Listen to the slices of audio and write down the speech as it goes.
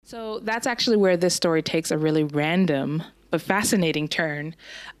So that's actually where this story takes a really random but fascinating turn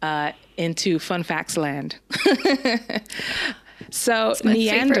into fun facts land. So It's my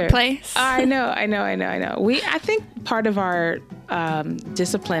Neander, favorite place. I know. I think part of our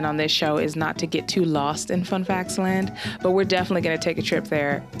discipline on this show is not to get too lost in fun facts land, but we're definitely going to take a trip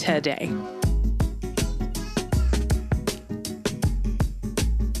there today.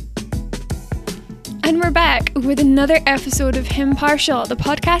 And we're back with another episode of Impartial, the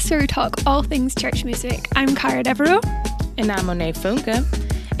podcast where we talk all things church music. I'm Cara Devereaux. And I'm Monet Funke.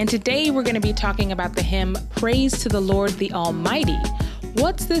 And today we're going to be talking about the hymn, Praise to the Lord the Almighty.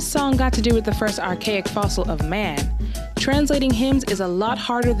 What's this song got to do with the first archaic fossil of man? Translating hymns is a lot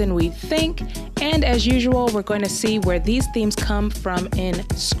harder than we think. And as usual, we're going to see where these themes come from in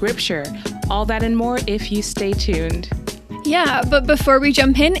Scripture. All that and more if you stay tuned. Yeah, but before we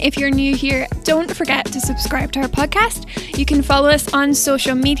jump in, if you're new here, don't forget to subscribe to our podcast. You can follow us on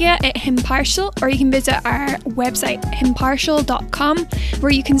social media at Impartial, or you can visit our website, impartial.com,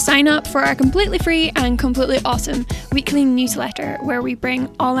 where you can sign up for our completely free and completely awesome weekly newsletter, where we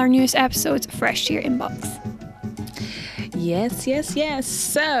bring all our newest episodes fresh to your inbox. Yes.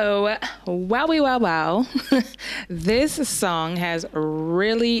 So, wow. This song has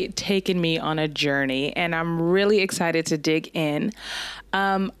really taken me on a journey, and I'm really excited to dig in.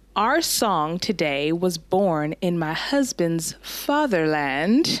 Our song today was born in my husband's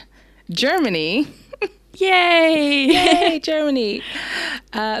fatherland, Germany. Yay, Germany.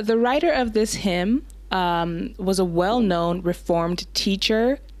 The writer of this hymn was a well-known Reformed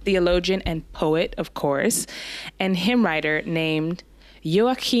teacher, theologian, and poet, of course, and hymn writer named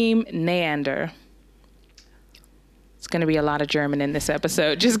Joachim Neander. It's going to be a lot of German in this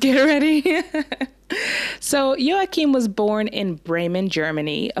episode. Just get ready. So Joachim was born in Bremen,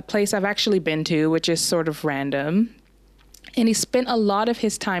 Germany, a place I've actually been to, which is sort of random. And he spent a lot of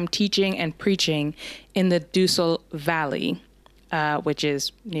his time teaching and preaching in the Dussel Valley, which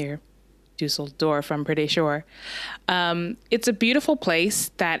is near Dusseldorf, I'm pretty sure. It's a beautiful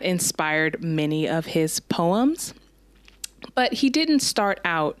place that inspired many of his poems, but he didn't start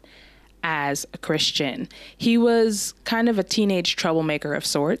out as a Christian. He was kind of a teenage troublemaker of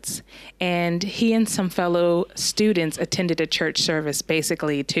sorts, and he and some fellow students attended a church service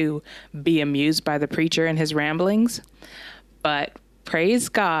basically to be amused by the preacher and his ramblings. But praise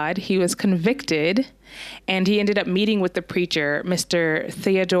God, he was convicted, and he ended up meeting with the preacher, Mr.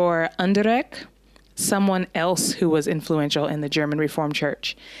 Theodor Underek, someone else who was influential in the German Reformed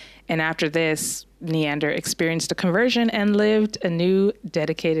Church. And after this, Neander experienced a conversion and lived a new,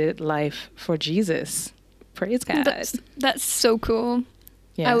 dedicated life for Jesus. Praise God. That's so cool.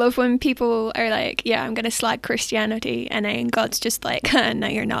 Yeah. I love when people are like, yeah, I'm going to slag Christianity. And then God's just like, no,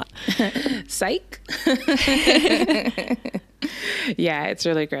 you're not. Psych. Yeah, it's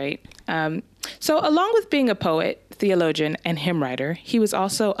really great. So along with being a poet, theologian, and hymn writer, he was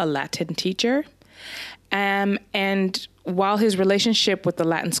also a Latin teacher. And while his relationship with the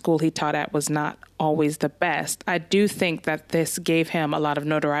Latin school he taught at was not always the best, I do think that this gave him a lot of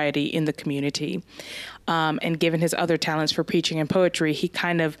notoriety in the community. And given his other talents for preaching and poetry, he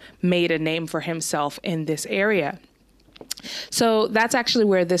kind of made a name for himself in this area. So that's actually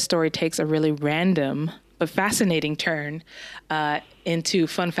where this story takes a really random but fascinating turn into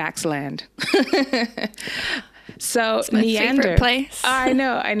fun facts land. So it's my Neander, favorite place. I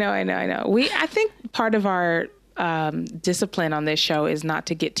know. I think part of our discipline on this show is not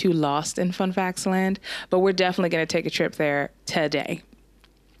to get too lost in fun facts land, but we're definitely going to take a trip there today.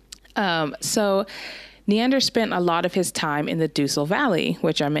 So Neander spent a lot of his time in the Dussel Valley,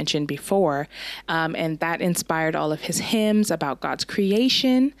 which I mentioned before, and that inspired all of his hymns about God's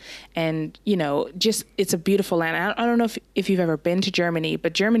creation. And, just it's a beautiful land. I don't know if you've ever been to Germany,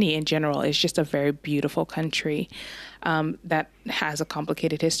 but Germany in general is just a very beautiful country that has a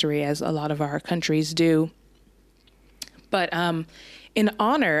complicated history, as a lot of our countries do. But in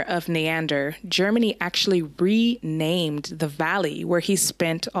honor of Neander, Germany actually renamed the valley where he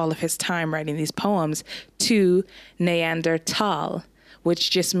spent all of his time writing these poems to Neandertal,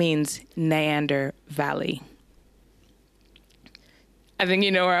 which just means Neander Valley. I think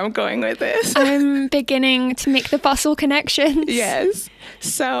you know where I'm going with this. I'm beginning to make the fossil connections. Yes.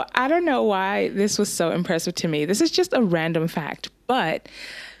 So I don't know why this was so impressive to me. This is just a random fact, but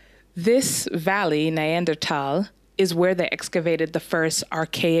this valley, Neandertal, is where they excavated the first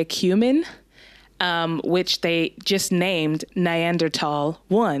archaic human, which they just named Neanderthal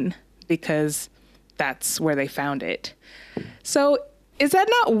 1 because that's where they found it. So Is that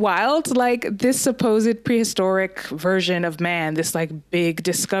not wild? Like this supposed prehistoric version of man, this like big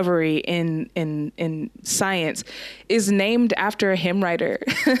discovery in science, is named after a hymn writer,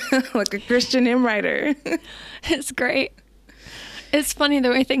 like a Christian hymn writer. It's great. It's funny the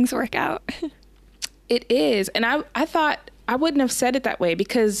way things work out. It is, and I thought I wouldn't have said it that way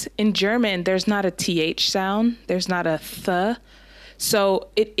because in German there's not a th sound, there's not a th, so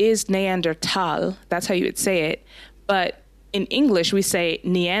it is Neanderthal. That's how you would say it, but in English, we say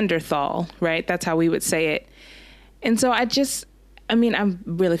Neanderthal, right? That's how we would say it. And so I'm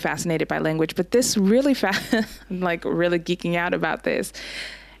really fascinated by language, but this really, I'm like really geeking out about this.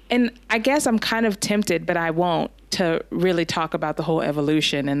 And I guess I'm kind of tempted, but I won't, to really talk about the whole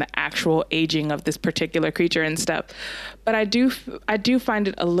evolution and the actual aging of this particular creature and stuff. But I do find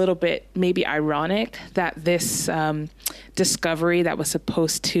it a little bit maybe ironic that this discovery that was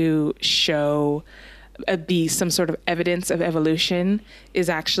supposed to show be some sort of evidence of evolution is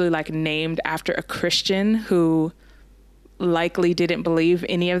actually like named after a Christian who likely didn't believe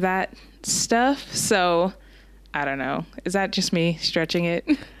any of that stuff. So I don't know. Is that just me stretching it?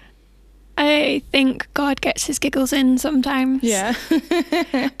 I think God gets his giggles in sometimes. Yeah.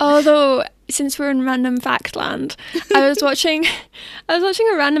 Although, since we're in random fact land, I was watching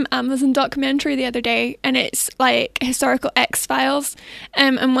a random Amazon documentary the other day, and it's like historical X-Files,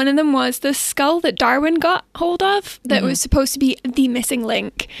 and one of them was the skull that Darwin got hold of that was supposed to be the missing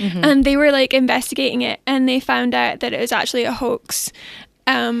link, and they were like investigating it, and they found out that it was actually a hoax.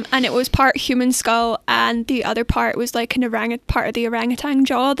 And it was part human skull, and the other part was like part of the orangutan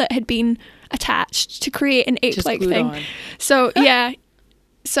jaw that had been attached to create an ape-like thing. On. So yeah,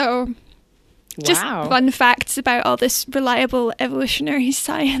 just fun facts about all this reliable evolutionary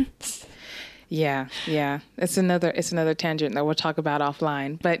science. Yeah. It's another tangent that we'll talk about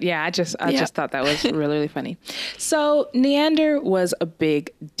offline. But yeah, I just thought that was really, really funny. So Neander was a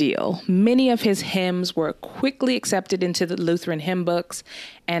big deal. Many of his hymns were quickly accepted into the Lutheran hymn books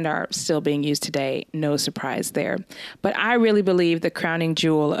and are still being used today. No surprise there. But I really believe the crowning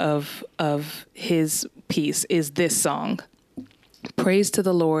jewel of his piece is this song. Praise to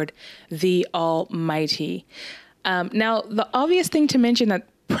the Lord, the Almighty. Now, the obvious thing to mention that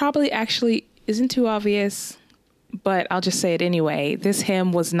probably actually isn't too obvious, but I'll just say it anyway. This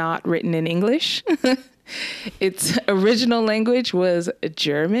hymn was not written in English. Its original language was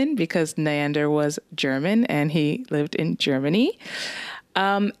German because Neander was German and he lived in Germany.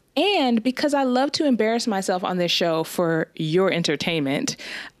 And because I love to embarrass myself on this show for your entertainment,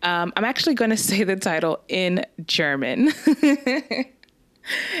 I'm actually going to say the title in German.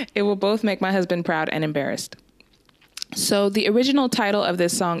 It will both make my husband proud and embarrassed. So the original title of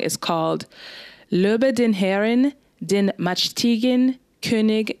this song is called Lobe den Herren, den mächtigen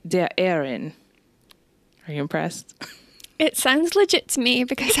König der Ehren. Are you impressed? It sounds legit to me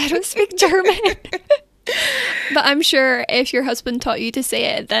because I don't speak German. But I'm sure if your husband taught you to say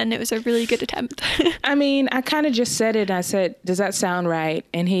it, then it was a really good attempt. I mean, I kind of just said it. I said, does that sound right?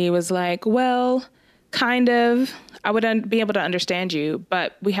 And he was like, well, kind of. I would be able to understand you,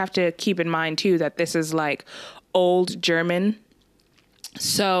 but we have to keep in mind, too, that this is like Old German.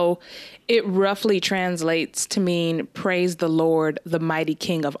 So it roughly translates to mean praise the Lord, the mighty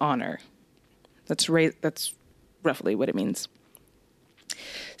King of honor. That's roughly what it means.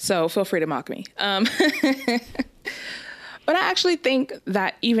 So feel free to mock me. But I actually think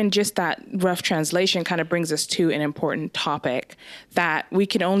that even just that rough translation kind of brings us to an important topic that we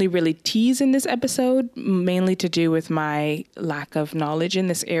can only really tease in this episode, mainly to do with my lack of knowledge in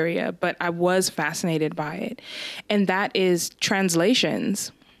this area. But I was fascinated by it. And that is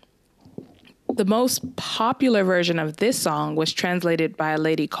translations. The most popular version of this song was translated by a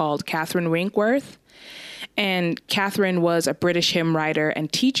lady called Catherine Winkworth. And Catherine was a British hymn writer and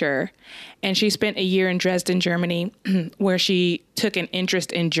teacher, and she spent a year in Dresden, Germany, where she took an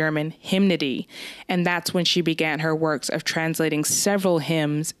interest in German hymnody, and that's when she began her works of translating several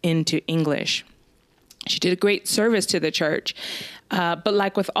hymns into English. She did a great service to the church, but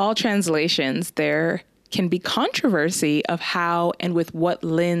like with all translations, there can be controversy of how and with what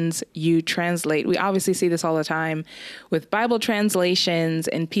lens you translate. We obviously see this all the time with Bible translations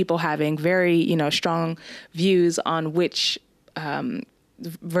and people having very, strong views on which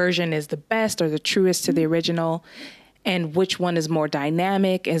version is the best or the truest to the original and which one is more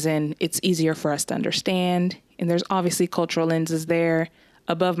dynamic, as in it's easier for us to understand. And there's obviously cultural lenses there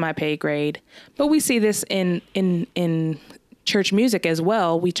above my pay grade. But we see this in church music as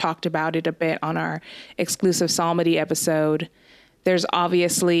well. We talked about it a bit on our exclusive psalmody episode. There's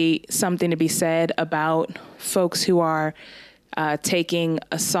obviously something to be said about folks who are taking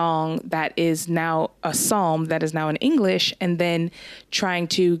a song that is now a psalm that is now in English and then trying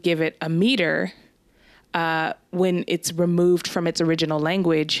to give it a meter when it's removed from its original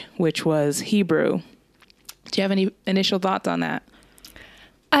language, which was Hebrew. Do you have any initial thoughts on that?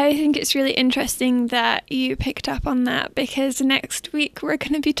 I think it's really interesting that you picked up on that, because next week we're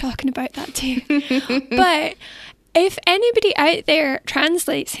going to be talking about that too. But if anybody out there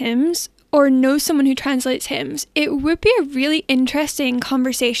translates hymns or knows someone who translates hymns, it would be a really interesting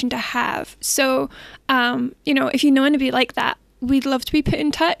conversation to have. So, if you know anybody like that, we'd love to be put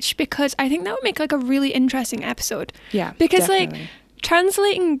in touch, because I think that would make like a really interesting episode. Yeah, because definitely. like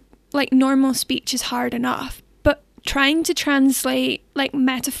translating like normal speech is hard enough, but trying to translate like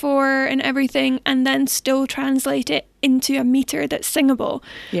metaphor and everything and then still translate it into a meter that's singable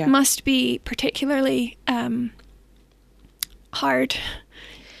must be particularly hard.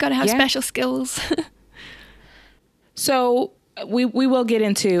 Got to have special skills. So we will get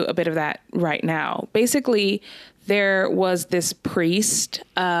into a bit of that right now. Basically, there was this priest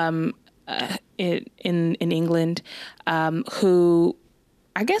in England who,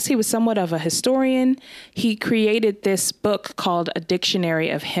 I guess he was somewhat of a historian. He created this book called A Dictionary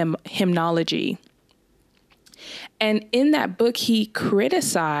of Hymnology. And in that book, he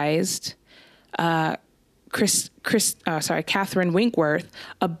criticized Catherine Winkworth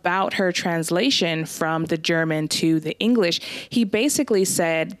about her translation from the German to the English. He basically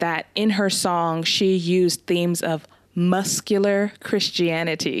said that in her song, she used themes of muscular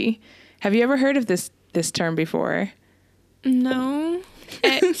Christianity. Have you ever heard of this term before? No.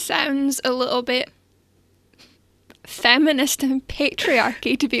 It sounds a little bit feminist and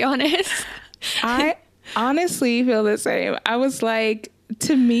patriarchy, to be honest. I honestly feel the same. I was like,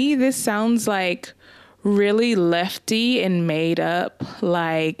 to me, this sounds like really lefty and made up,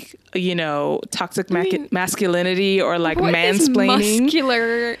 like, toxic masculinity or like what mansplaining. Is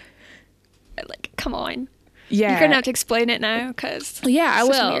muscular, like, come on. Yeah. You're going to have to explain it now, because I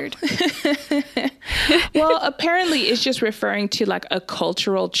will. Weird. Well, apparently it's just referring to like a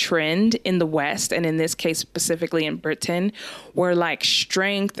cultural trend in the West, and in this case specifically in Britain, where like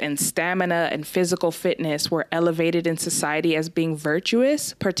strength and stamina and physical fitness were elevated in society as being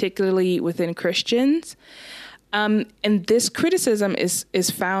virtuous, particularly within Christians. And this criticism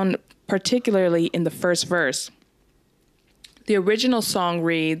is found particularly in the first verse. The original song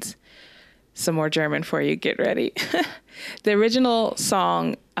reads, some more German for you, get ready. The original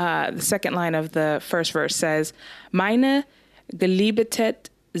song, the second line of the first verse says, Meine geliebte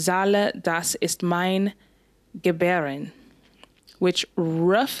Seele, das ist mein Gebären, which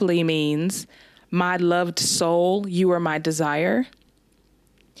roughly means, my loved soul, you are my desire.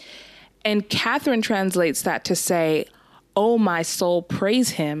 And Catherine translates that to say, oh, my soul,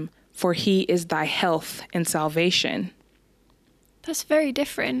 praise him, for he is thy health and salvation. That's very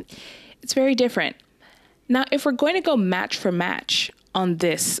different. It's very different. Now, if we're going to go match for match on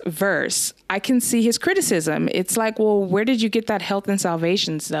this verse, I can see his criticism. It's like, well, where did you get that health and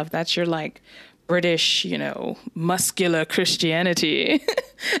salvation stuff? That's your like British, muscular Christianity.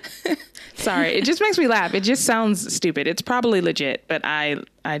 Sorry, it just makes me laugh. It just sounds stupid. It's probably legit, but I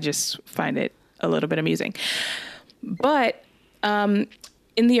just find it a little bit amusing. But in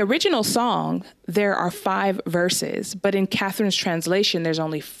the original song, there are 5 verses, but in Catherine's translation, there's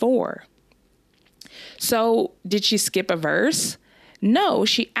only 4. So did she skip a verse? No,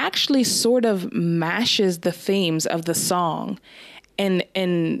 she actually sort of mashes the themes of the song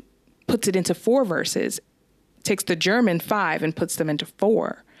and puts it into 4 verses, takes the German 5 and puts them into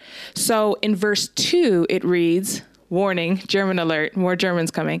 4. So in verse 2, it reads, warning, German alert, more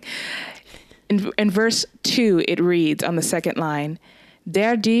Germans coming. In verse 2, it reads on the second line,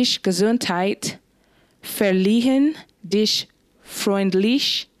 der dich Gesundheit verliehen, dich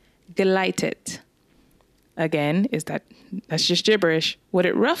freundlich geleitet. Again, that's just gibberish. What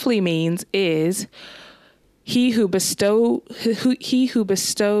it roughly means is he who bestows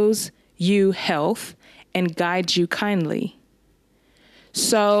you health and guides you kindly.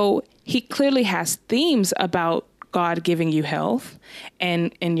 So he clearly has themes about God giving you health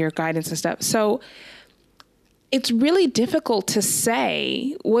and your guidance and stuff. So it's really difficult to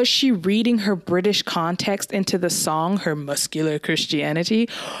say, was she reading her British context into the song, her muscular Christianity,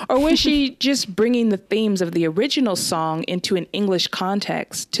 or was she just bringing the themes of the original song into an English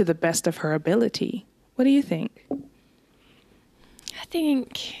context to the best of her ability? What do you think? I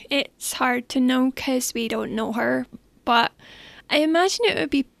think it's hard to know because we don't know her, but I imagine it would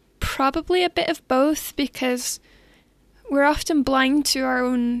be probably a bit of both, because we're often blind to our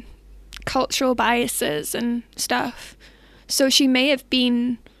own cultural biases and stuff. So she may have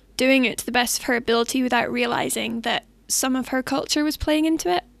been doing it to the best of her ability without realizing that some of her culture was playing into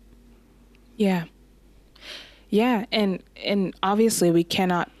it. Yeah. Yeah, and obviously we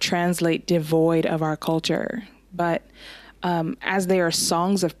cannot translate devoid of our culture, but as they are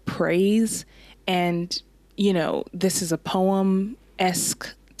songs of praise, and you know, this is a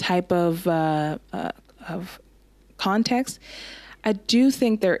poem-esque type of context, I do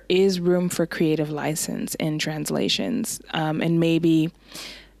think there is room for creative license in translations, and maybe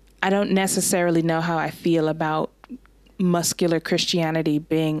I don't necessarily know how I feel about muscular Christianity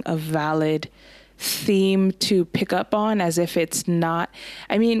being a valid theme to pick up on, as if it's not.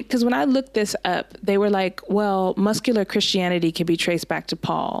 I mean, because when I looked this up, they were like, well, muscular Christianity can be traced back to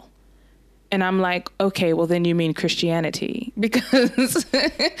Paul. And I'm like, okay, well, then you mean Christianity. Because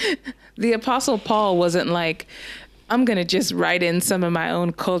the Apostle Paul wasn't like, I'm going to just write in some of my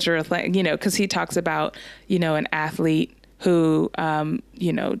own cultural thing, you know, because he talks about, you know, an athlete who,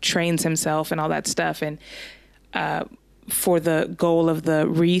 you know, trains himself and all that stuff. And for the goal of the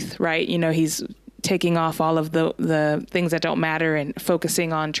wreath, right? You know, he's taking off all of the things that don't matter and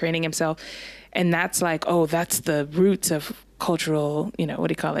focusing on training himself. And that's like, oh, that's the roots of cultural, you know, what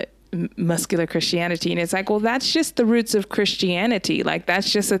do you call it? Muscular Christianity. And it's like, well, that's just the roots of Christianity. Like,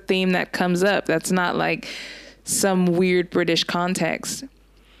 that's just a theme that comes up. That's not like some weird British context.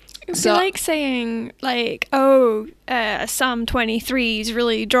 It'd be like saying, like, oh, Psalm 23 is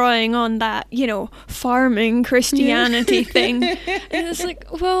really drawing on that, you know, farming Christianity thing. And it's like,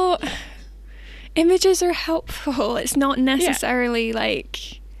 well, images are helpful. It's not necessarily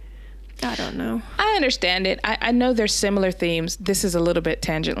like, I don't know. I understand it. I know there's similar themes. This is a little bit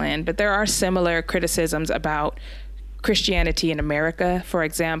tangent land, but there are similar criticisms about Christianity in America, for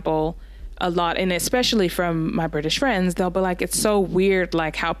example. A lot, and especially from my British friends, they'll be like, it's so weird,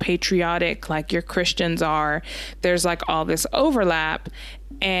 like how patriotic like your Christians are. There's like all this overlap.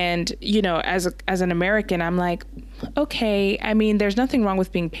 And, you know, as an American, I'm like, okay, I mean, there's nothing wrong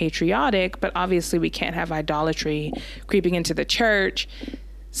with being patriotic, but obviously we can't have idolatry creeping into the church.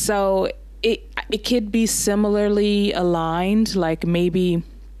 So it could be similarly aligned, like maybe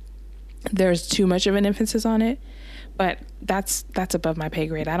there's too much of an emphasis on it. But that's above my pay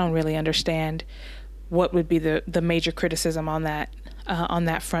grade. I don't really understand what would be the major criticism on that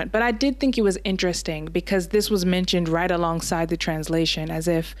front. But I did think it was interesting because this was mentioned right alongside the translation, as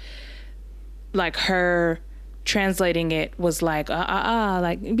if like her translating it was like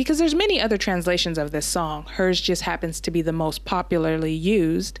like, because there's many other translations of this song. Hers just happens to be the most popularly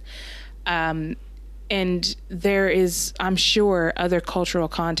used. And there is, I'm sure, other cultural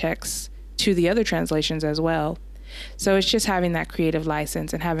contexts to the other translations as well. So it's just having that creative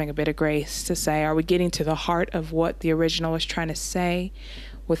license and having a bit of grace to say, are we getting to the heart of what the original was trying to say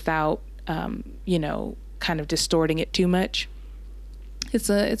without, you know, kind of distorting it too much? It's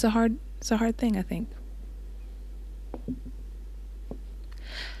a hard thing, I think.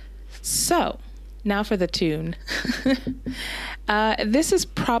 So now for the tune. This is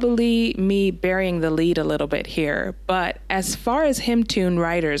probably me burying the lead a little bit here, but as far as hymn tune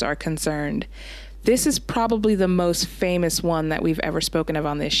writers are concerned, this is probably the most famous one that we've ever spoken of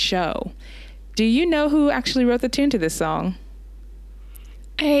on this show. Do you know who actually wrote the tune to this song?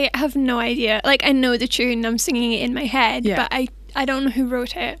 I have no idea. Like, I know the tune, I'm singing it in my head, but I don't know who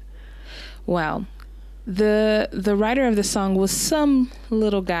wrote it. Well, the writer of the song was some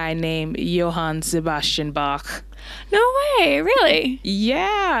little guy named Johann Sebastian Bach. No way, really?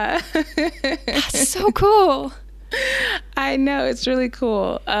 Yeah. That's so cool. I know, it's really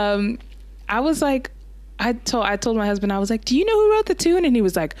cool. I was like, I told my husband, I was like, do you know who wrote the tune? And he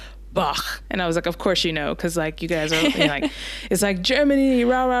was like, Bach. And I was like, of course you know, because like you guys are, you know, like, it's like Germany,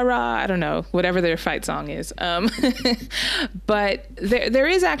 rah, rah, rah. I don't know, whatever their fight song is. But there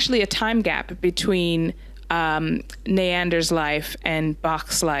is actually a time gap between Neander's life and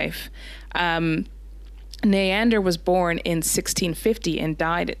Bach's life. Neander was born in 1650 and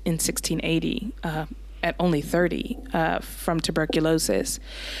died in 1680 at only 30 from tuberculosis.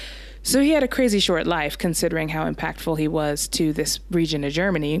 So he had a crazy short life, considering how impactful he was to this region of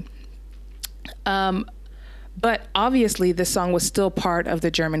Germany. But obviously, this song was still part of the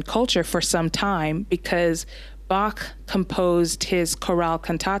German culture for some time, because Bach composed his Chorale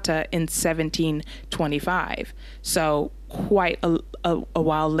Cantata in 1725. So quite a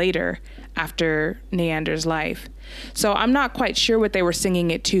while later after Neander's life. So I'm not quite sure what they were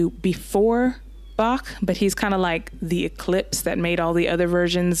singing it to before Bach, but he's kind of like the eclipse that made all the other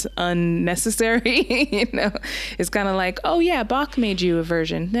versions unnecessary. You know, it's kind of like, oh yeah, Bach made you a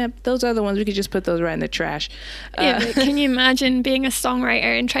version. Yep, those other ones, we could just put those right in the trash. Yeah, but can you imagine being a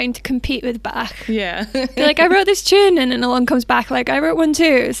songwriter and trying to compete with Bach? Yeah. You're like, I wrote this tune, and then along comes Bach like, I wrote one too.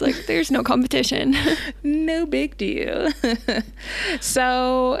 It's like, there's no competition. No big deal.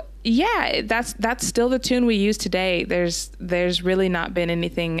 So yeah, that's still the tune we use today. There's really not been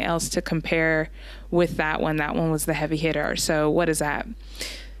anything else to compare with that one. That one was the heavy hitter. So what is that?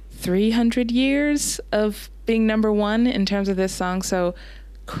 300 years of being number one in terms of this song. So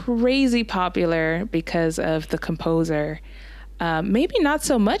crazy popular because of the composer. Maybe not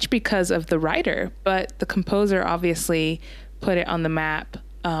so much because of the writer, but the composer obviously put it on the map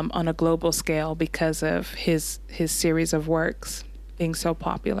on a global scale because of his series of works being so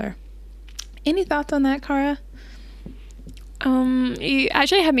popular. Any thoughts on that, Cara? You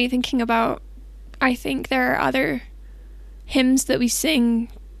actually had me thinking about, I think there are other hymns that we sing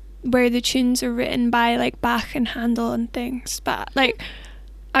where the tunes are written by like Bach and Handel and things, but like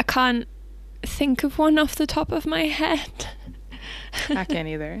I can't think of one off the top of my head. I can't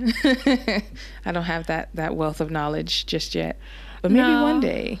either. I don't have that wealth of knowledge just yet, but maybe one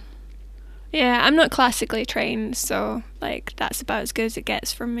day. Yeah, I'm not classically trained, so like that's about as good as it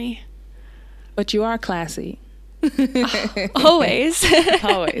gets from me. But you are classy. Always.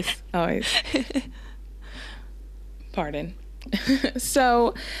 always. Pardon.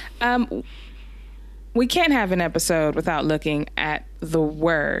 So, we can't have an episode without looking at the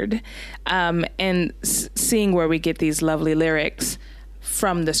word and seeing where we get these lovely lyrics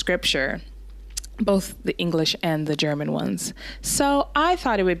from the scripture, both the English and the German ones. So I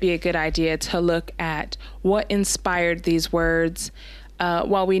thought it would be a good idea to look at what inspired these words.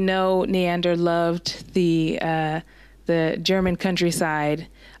 While we know Neander loved the German countryside,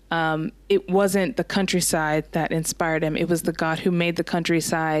 it wasn't the countryside that inspired him. It was the God who made the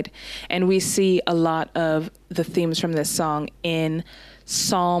countryside. And we see a lot of the themes from this song in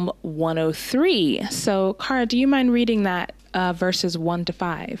Psalm 103. So, Cara, do you mind reading that verses 1 to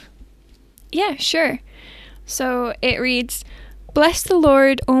 5? Yeah, sure. So it reads, Bless the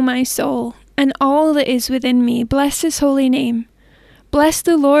Lord, O my soul, and all that is within me. Bless his holy name. Bless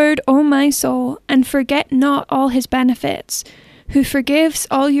the Lord, O my soul, and forget not all his benefits, who forgives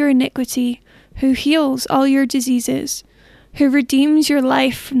all your iniquity, who heals all your diseases, who redeems your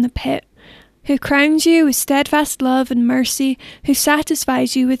life from the pit, who crowns you with steadfast love and mercy, who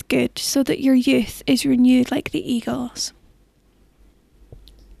satisfies you with good, so that your youth is renewed like the eagles.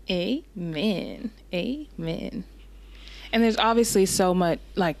 Amen. Amen. And there's obviously so much,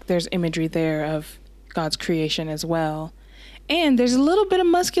 like, there's imagery there of God's creation as well. And there's a little bit of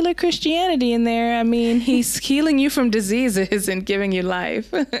muscular Christianity in there. I mean, he's healing you from diseases and giving you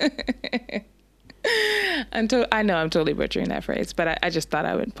life. I know I'm totally butchering that phrase, but I just thought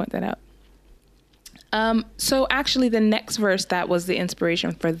I would point that out. So actually the next verse that was the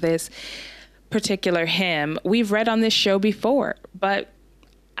inspiration for this particular hymn, we've read on this show before, but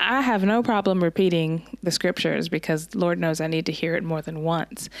I have no problem repeating the scriptures because Lord knows I need to hear it more than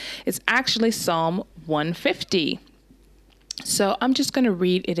once. It's actually Psalm 150. So I'm just going to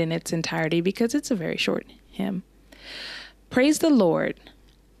read it in its entirety because it's a very short hymn. Praise the Lord.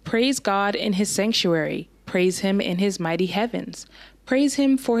 Praise God in his sanctuary. Praise him in his mighty heavens. Praise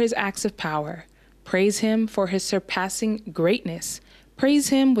him for his acts of power. Praise him for his surpassing greatness. Praise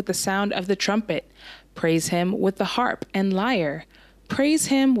him with the sound of the trumpet. Praise him with the harp and lyre. Praise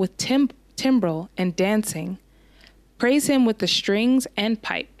him with timbrel and dancing. Praise him with the strings and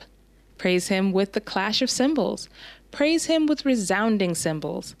pipe. Praise him with the clash of cymbals. Praise him with resounding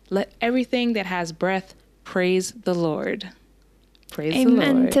cymbals. Let everything that has breath praise the Lord. Praise the Lord.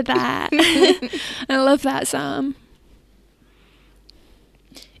 Amen to that. I love that psalm.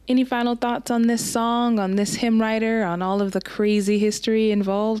 Any final thoughts on this song, on this hymn writer, on all of the crazy history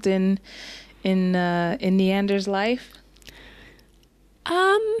involved in Neander's life?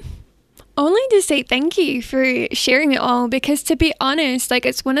 Only to say thank you for sharing it all, because to be honest, like,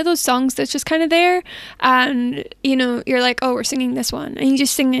 it's one of those songs that's just kind of there and, you know, you're like, oh, we're singing this one, and you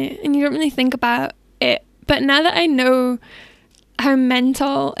just sing it and you don't really think about it. But now that I know how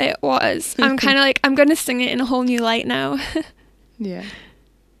mental it was, I'm kind of like, I'm going to sing it in a whole new light now. Yeah.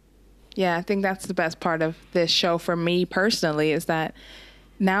 Yeah, I think that's the best part of this show for me personally, is that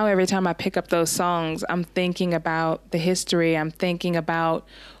now every time I pick up those songs, I'm thinking about the history. I'm thinking about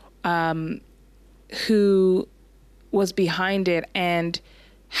who was behind it and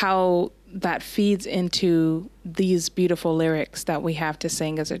how that feeds into these beautiful lyrics that we have to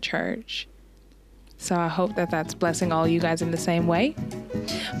sing as a church. So I hope that that's blessing all you guys in the same way.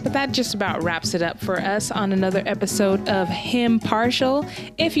 But that just about wraps it up for us on another episode of Impartial.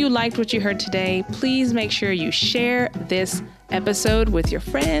 If you liked what you heard today, please make sure you share this episode with your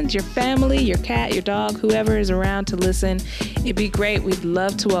friends, your family, your cat, your dog, whoever is around to listen. It'd be great. We'd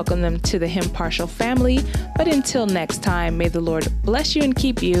love to welcome them to the Impartial family. But until next time, may the Lord bless you and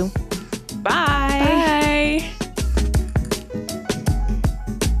keep you. Bye. Bye.